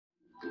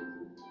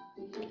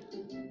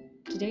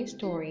Today's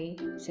story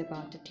is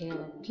about the tale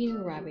of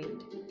Peter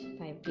Rabbit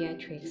by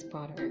Beatrix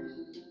Potter.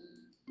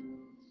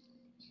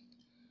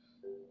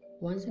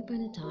 Once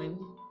upon a time,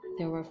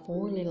 there were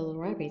 4 little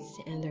rabbits,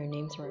 and their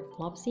names were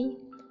Flopsy,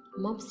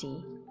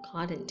 Mopsy,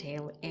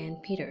 Cottontail,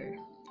 and Peter.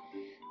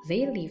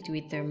 They lived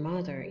with their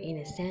mother in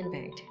a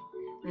sandbank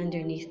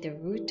underneath the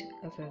root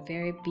of a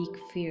very big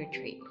fir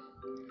tree.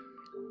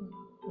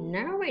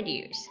 "Now, my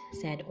dears,"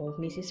 said old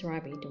Mrs.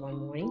 Rabbit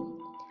one morning,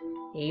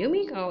 "you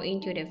may go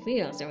into the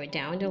fields or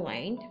down the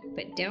lane,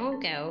 but don't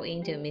go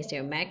into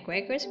Mr.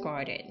 McGregor's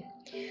garden.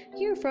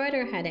 Your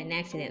father had an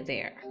accident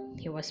there.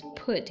 He was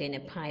put in a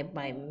pipe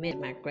by Mr.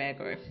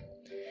 McGregor.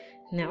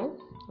 Now,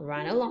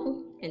 run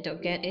along and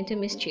don't get into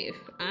mischief.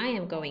 I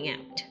am going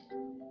out."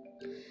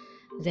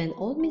 Then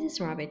old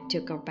Mrs. Rabbit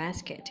took a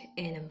basket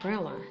and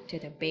umbrella to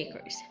the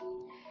baker's.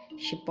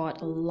 She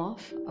bought a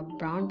loaf of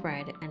brown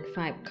bread and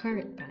 5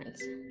 currant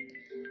buns.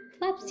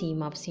 Flopsy,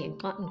 Mopsy, and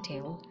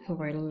Cottontail, who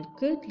were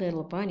good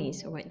little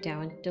bunnies, went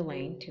down the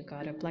lane to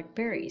gather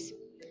blackberries.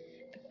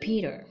 But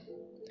Peter,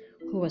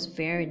 who was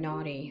very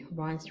naughty,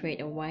 ran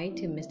straight away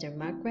to Mr.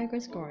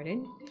 McGregor's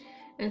garden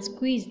and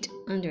squeezed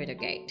under the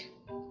gate.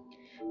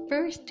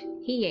 First,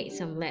 he ate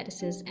some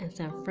lettuces and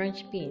some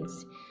French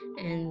beans,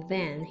 and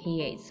then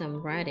he ate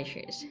some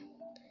radishes.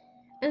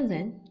 And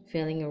then,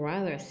 feeling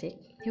rather sick,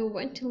 he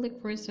went to look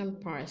for some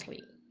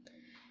parsley.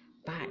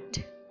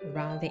 But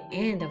round the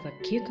end of a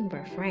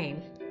cucumber frame,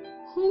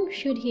 whom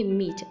should he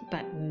meet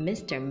but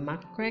Mr.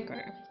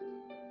 McGregor?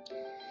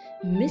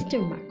 Mr.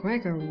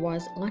 McGregor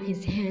was on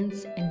his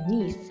hands and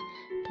knees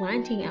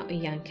planting out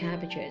young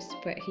cabbages,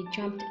 but he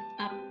jumped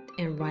up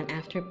and ran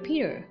after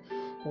Peter,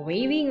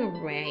 waving a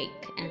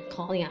rake and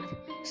calling out,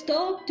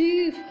 "Stop,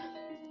 thief!"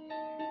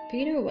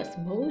 Peter was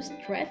most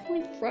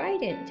dreadfully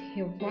frightened.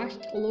 He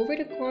rushed all over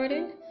the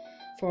garden,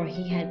 for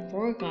he had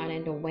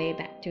forgotten the way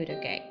back to the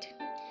gate.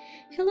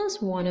 He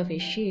lost one of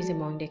his shoes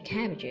among the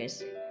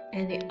cabbages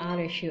and the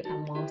other shoe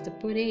amongst the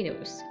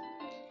potatoes.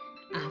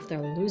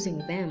 After losing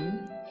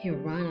them, he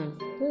ran on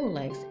 4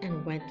 legs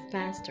and went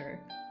faster,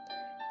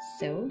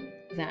 so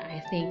that I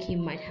think he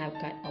might have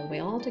got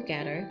away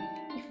altogether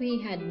if he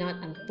had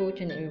not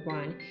unfortunately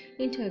run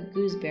into a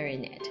gooseberry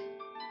net.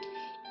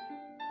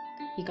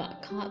 He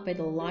got caught by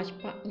the large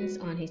buttons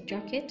on his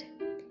jacket.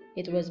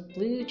 It was a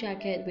blue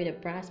jacket with the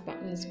brass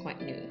buttons,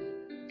 quite new.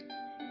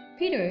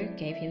 Peter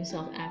gave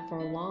himself up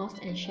for lost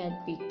and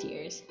shed big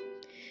tears,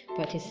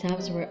 but his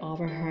sobs were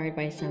overheard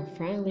by some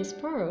friendly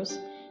sparrows,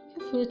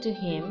 who flew to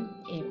him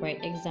in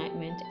great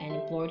excitement and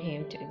implored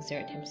him to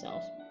exert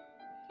himself.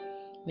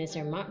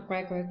 Mr.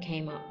 McGregor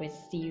came up with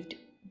sieve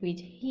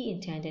which he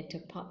intended to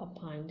pop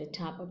upon the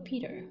top of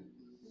Peter,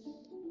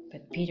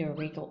 but Peter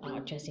wriggled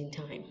out just in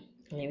time,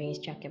 leaving his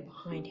jacket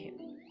behind him,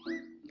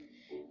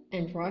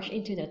 and rushed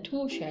into the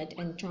tool shed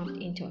and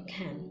jumped into a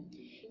can.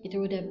 It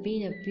would have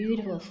been a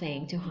beautiful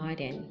thing to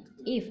hide in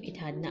if it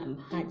had not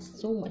had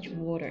so much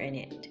water in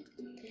it.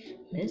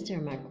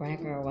 Mr.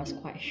 McGregor was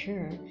quite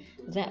sure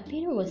that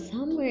Peter was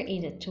somewhere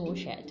in the tool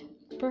shed,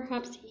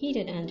 perhaps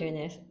hidden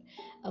underneath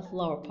a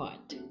flower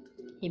pot.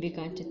 He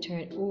began to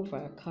turn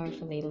over,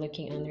 carefully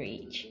looking under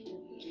each.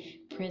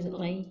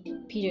 Presently,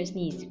 Peter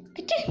sneezed.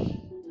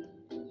 "Ka-ching!"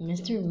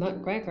 Mr.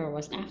 McGregor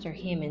was after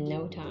him in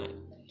no time,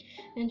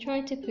 and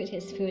tried to put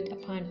his foot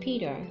upon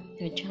Peter,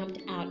 who jumped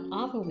out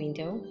of a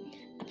window,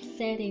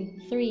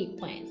 upsetting 3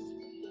 plants.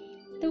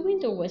 The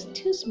window was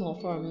too small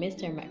for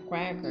Mr.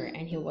 McGregor,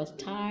 and he was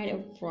tired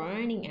of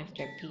running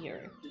after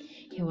Peter.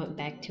 He went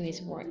back to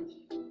his work.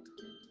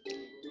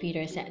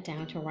 Peter sat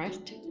down to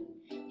rest.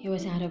 He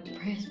was out of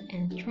breath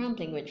and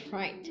trembling with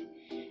fright,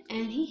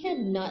 and he had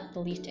not the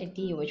least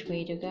idea which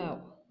way to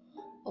go.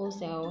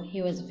 Also,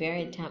 he was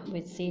very damp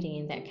with sitting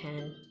in that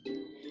can.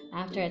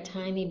 After a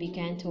time, he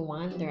began to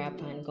wonder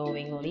upon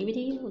going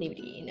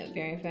libbity-libbity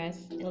very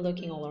fast and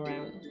looking all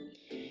around.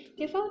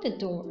 He found a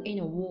door in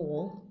a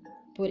wall,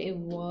 but it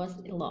was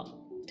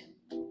locked,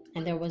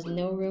 and there was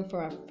no room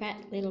for a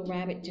fat little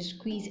rabbit to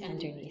squeeze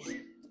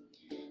underneath.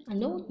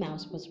 An old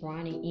mouse was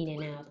running in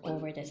and out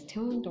over the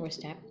stone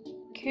doorstep,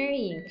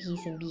 carrying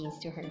peas and beans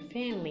to her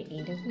family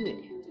in the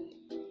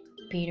wood.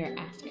 Peter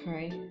asked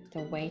her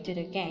the way to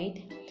the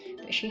gate,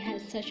 but she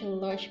had such a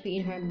large pea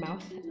in her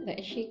mouth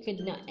that she could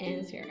not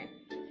answer.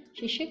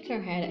 She shook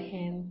her head at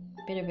him,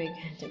 but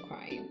began to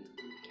cry.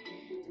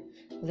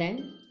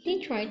 Then he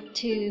tried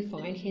to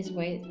find his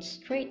way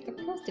straight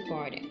across the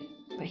garden,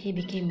 but he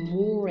became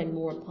more and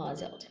more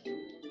puzzled.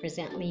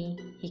 Presently,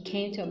 he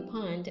came to a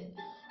pond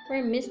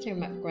where Mr.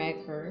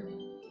 McGregor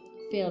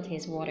filled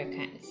his water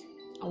cans.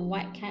 A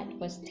white cat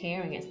was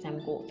staring at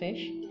some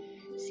goldfish.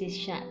 She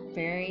sat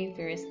very,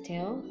 very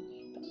still,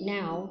 but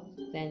now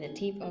then the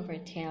tip of her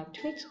tail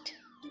twitched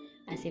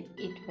as if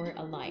it were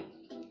alive.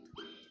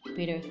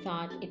 Peter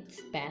thought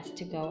it's best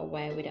to go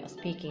away without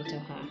speaking to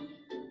her.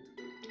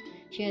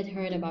 She had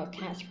heard about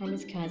cats from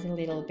his cousin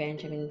little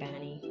Benjamin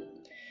Bunny.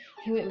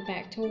 He went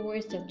back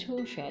towards the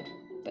tool shed,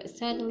 but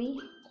suddenly,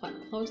 quite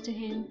close to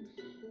him,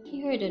 he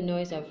heard a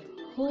noise of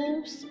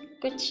hooves,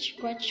 scratch,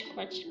 scratch,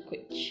 scratch,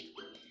 scratch.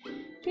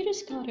 Peter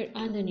scuttled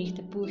underneath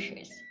the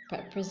bushes,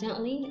 but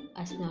presently,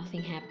 as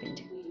nothing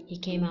happened, he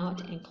came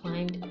out and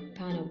climbed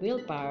upon a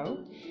wheelbarrow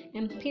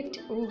and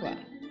peeped over.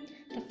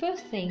 The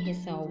first thing he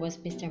saw was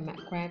Mr.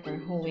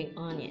 McGregor hoeing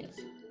onions.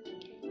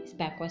 His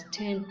back was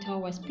turned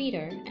towards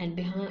Peter, and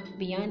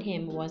beyond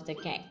him was the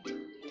gate.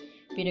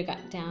 Peter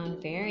got down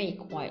very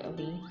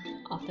quietly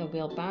off the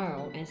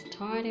wheelbarrow and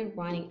started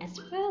running as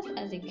fast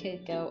as he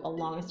could go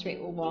along a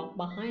straight walk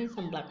behind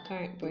some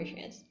blackcurrant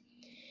bushes.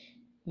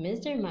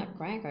 Mr.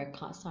 McGregor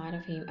caught sight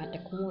of him at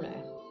the corner,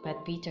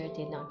 but Peter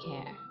did not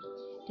care.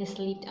 He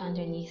slipped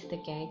underneath the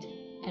gate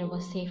and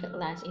was safe at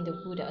last in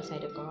the wood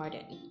outside the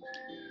garden.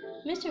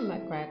 Mr.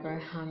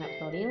 McGregor hung up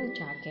the little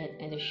jacket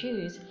and the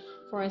shoes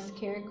for a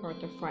scarecrow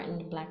to frighten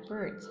the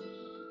blackbirds.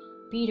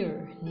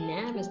 Peter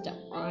never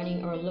stopped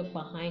running or looked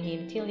behind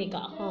him till he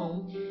got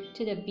home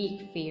to the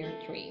big fir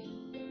tree.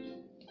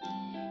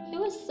 He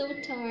was so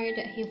tired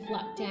that he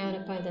flopped down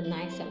upon the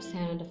nice soft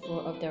sand on the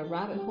floor of the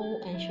rabbit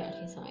hole and shut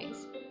his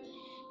eyes.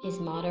 His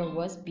mother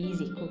was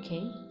busy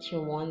cooking. She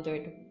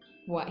wondered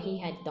what he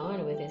had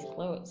done with his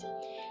clothes.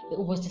 It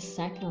was the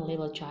second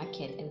little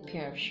jacket and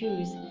pair of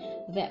shoes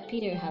that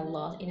Peter had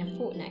lost in a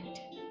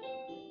fortnight.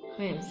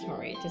 I am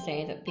sorry to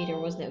say that Peter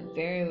was not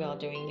very well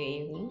during the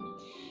evening.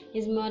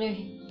 His mother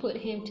put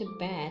him to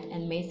bed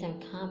and made some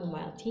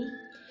chamomile tea,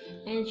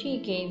 and she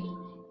gave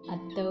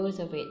a dose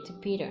of it to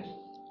Peter.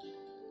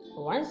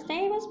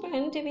 Wednesday was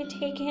planned to be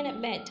taken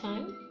at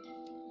bedtime,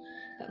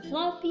 but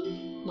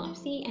Floppy,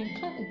 Mopsy,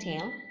 and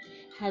Cottontail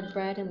had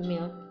bread and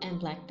milk and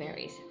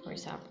blackberries for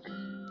supper.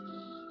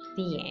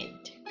 The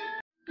end.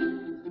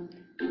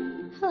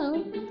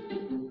 Hello.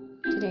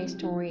 Today's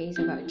story is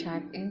about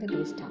Jack and the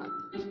Beanstalk.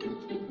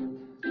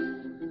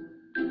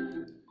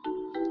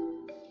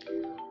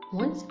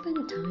 Once upon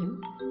a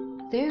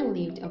time, there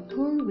lived a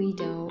poor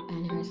widow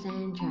and her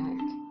son Jack.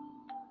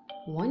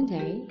 One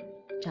day,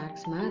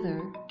 Jack's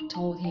mother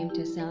told him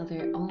to sell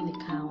their only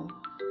cow.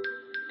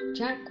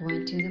 Jack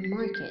went to the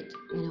market,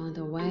 and on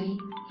the way,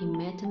 he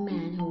met a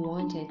man who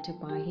wanted to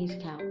buy his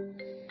cow.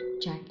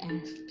 Jack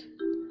asked,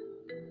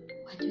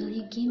 "What will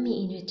you give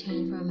me in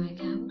return for my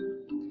cow?"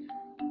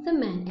 The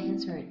man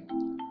answered,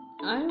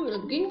 "I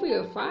will give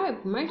you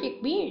 5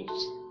 magic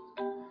beans."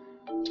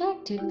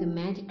 Jack took the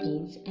magic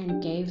beans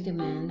and gave the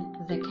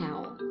man the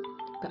cow.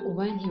 But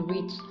when he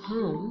reached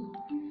home,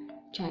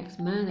 Jack's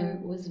mother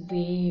was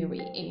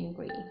very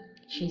angry.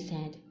 She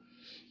said,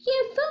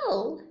 "You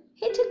fool!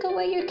 He took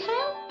away your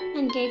cow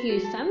and gave you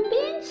some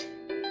beans?"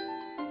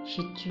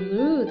 She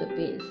threw the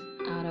beans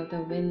out of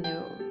the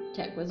window.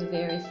 Jack was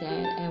very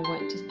sad and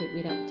went to sleep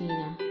without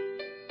dinner.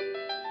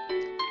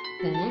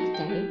 The next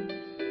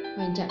day,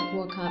 when Jack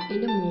woke up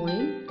in the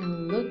morning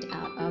and looked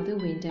out of the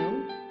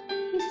window,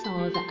 he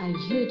saw that a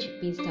huge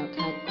beanstalk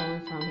had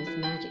grown from his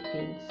magic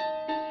beans.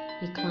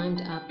 He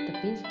climbed up the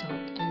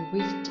beanstalk and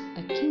reached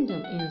a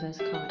kingdom in the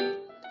sky.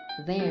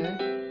 There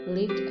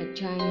lived a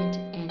giant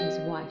and his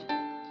wife.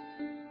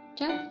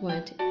 Jack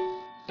went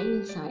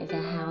inside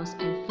the house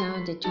and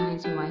found the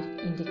giant's wife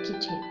in the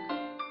kitchen.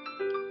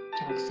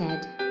 Jack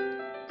said,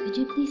 "Could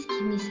you please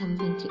give me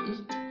something to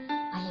eat?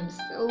 I am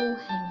so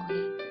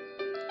hungry."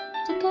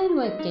 The kind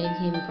wife gave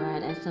him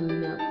bread and some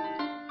milk.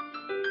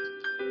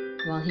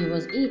 While he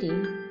was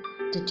eating,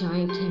 the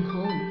giant came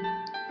home.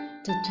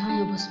 The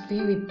giant was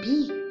very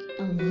big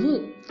and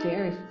looked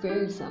very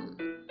fearsome.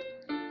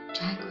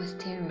 Jack was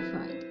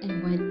terrified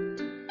and went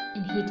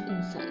and hid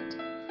inside.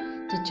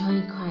 The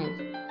giant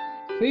cried,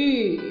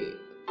 "Fee,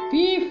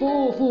 fee,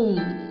 fo, fum,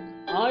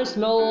 I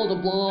smell the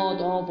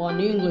blood of an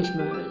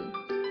Englishman.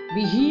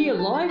 Be he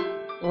alive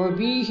or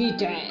be he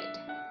dead,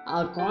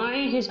 I'll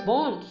grind his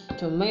bones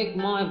to make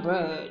my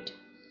bread."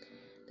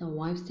 The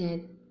wife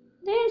said,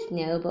 "There's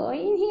no boy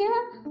in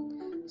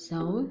here."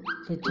 So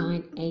the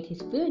giant ate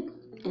his food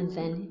and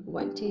then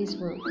went to his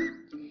room.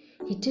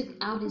 He took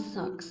out his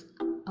sacks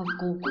of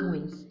gold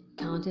coins,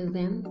 counted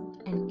them,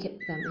 and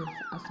kept them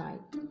aside.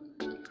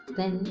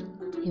 Then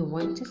he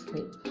went to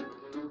sleep.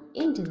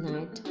 In the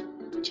night,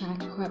 Jack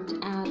crept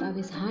out of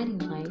his hiding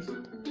place,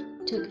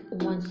 took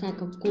 1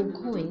 sack of gold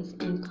coins,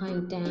 and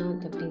climbed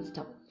down the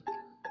beanstalk.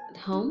 At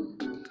home,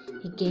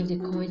 he gave the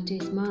coin to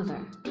his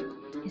mother.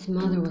 His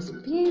mother was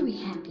very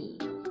happy,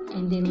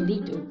 and they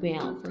lived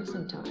well for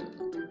some time.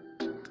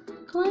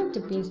 Climbed the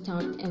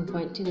beanstalk and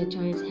went to the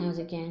giant's house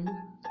again.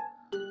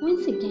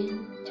 Once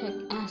again, Jack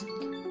asked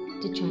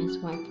the giant's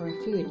wife for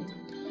food,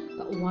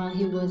 but while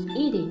he was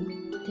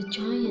eating, the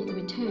giant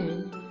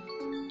returned.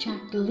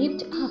 Jack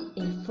leaped up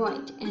in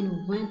fright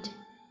and went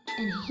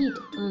and hid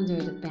under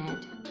the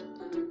bed.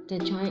 The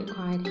giant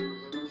cried,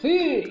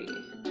 "Fee,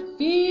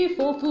 fee,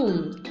 fo,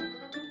 fum,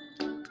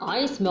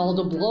 I smell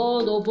the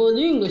blood of an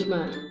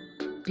Englishman.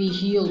 Be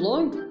he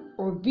alive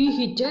or be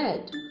he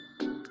dead,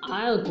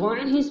 I'll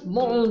grind his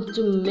bones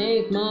to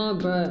make my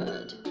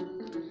bread."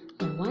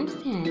 The wife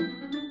said,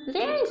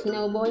 "There is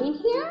no boy in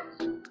here."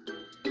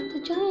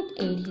 The giant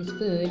ate his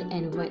food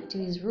and went to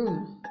his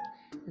room.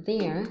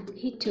 There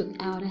he took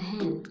out a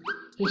hen.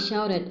 He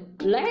shouted,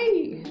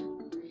 "Lay!"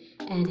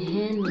 And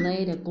hen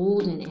laid a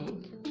golden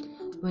egg.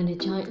 When the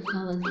giant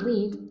fell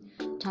asleep,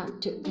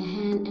 Jack took the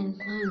hand and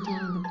climbed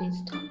down the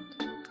beanstalk.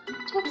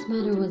 Jack's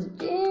mother was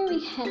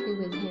very happy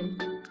with him.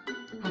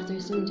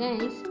 After some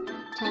days,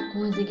 Jack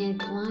once again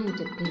climbed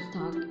the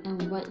beanstalk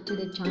and went to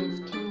the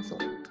giant's castle.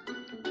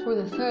 For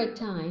the third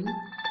time,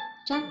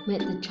 Jack met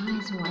the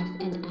giant's wife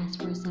and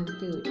asked for some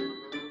food.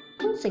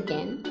 Once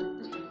again,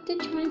 the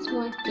giant's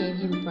wife gave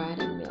him bread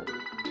and milk.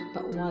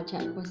 But while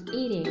Jack was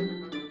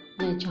eating,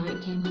 the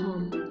giant came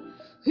home.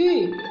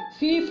 "Hey,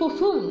 thief of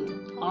fun!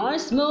 I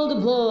smell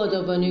the blood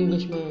of an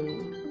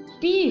Englishman.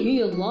 Be he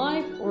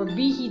alive or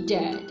be he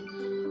dead,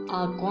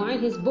 I'll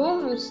grind his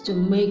bones to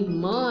make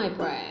my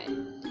bread,"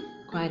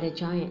 cried the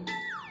giant.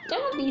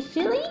 "Don't be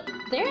silly!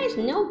 There is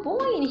no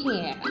boy in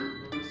here,"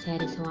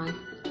 said his wife.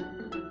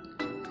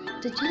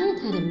 The giant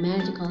had a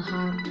magical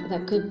harp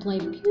that could play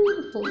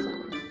beautiful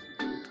songs.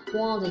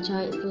 While the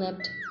giant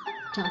slept,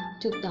 Jack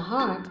took the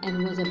harp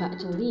and was about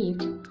to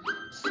leave.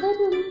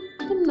 Suddenly,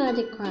 the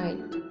magic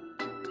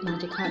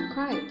harp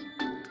cried,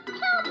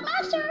 "Help,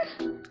 master!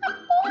 A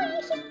boy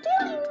is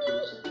stealing me!"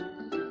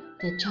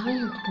 The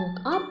giant woke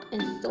up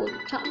and saw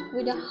Jack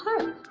with a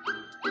harp.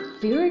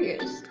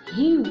 Furious,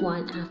 he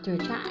ran after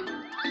Jack.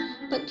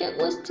 But Jack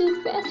was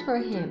too fast for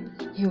him.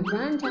 He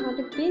ran down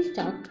the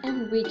beanstalk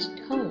and reached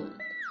home.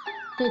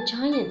 The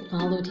giant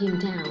followed him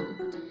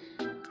down.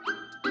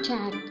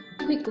 Jack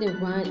quickly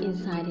ran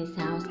inside his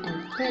house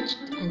and fetched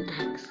an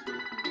axe.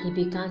 He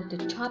began to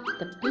chop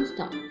the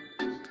beanstalk.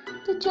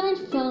 The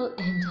giant fell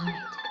and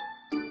died.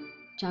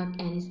 Jack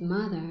and his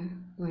mother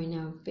were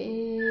now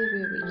very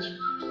rich,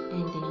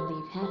 and they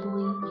lived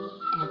happily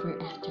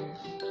ever after.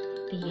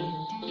 The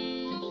end.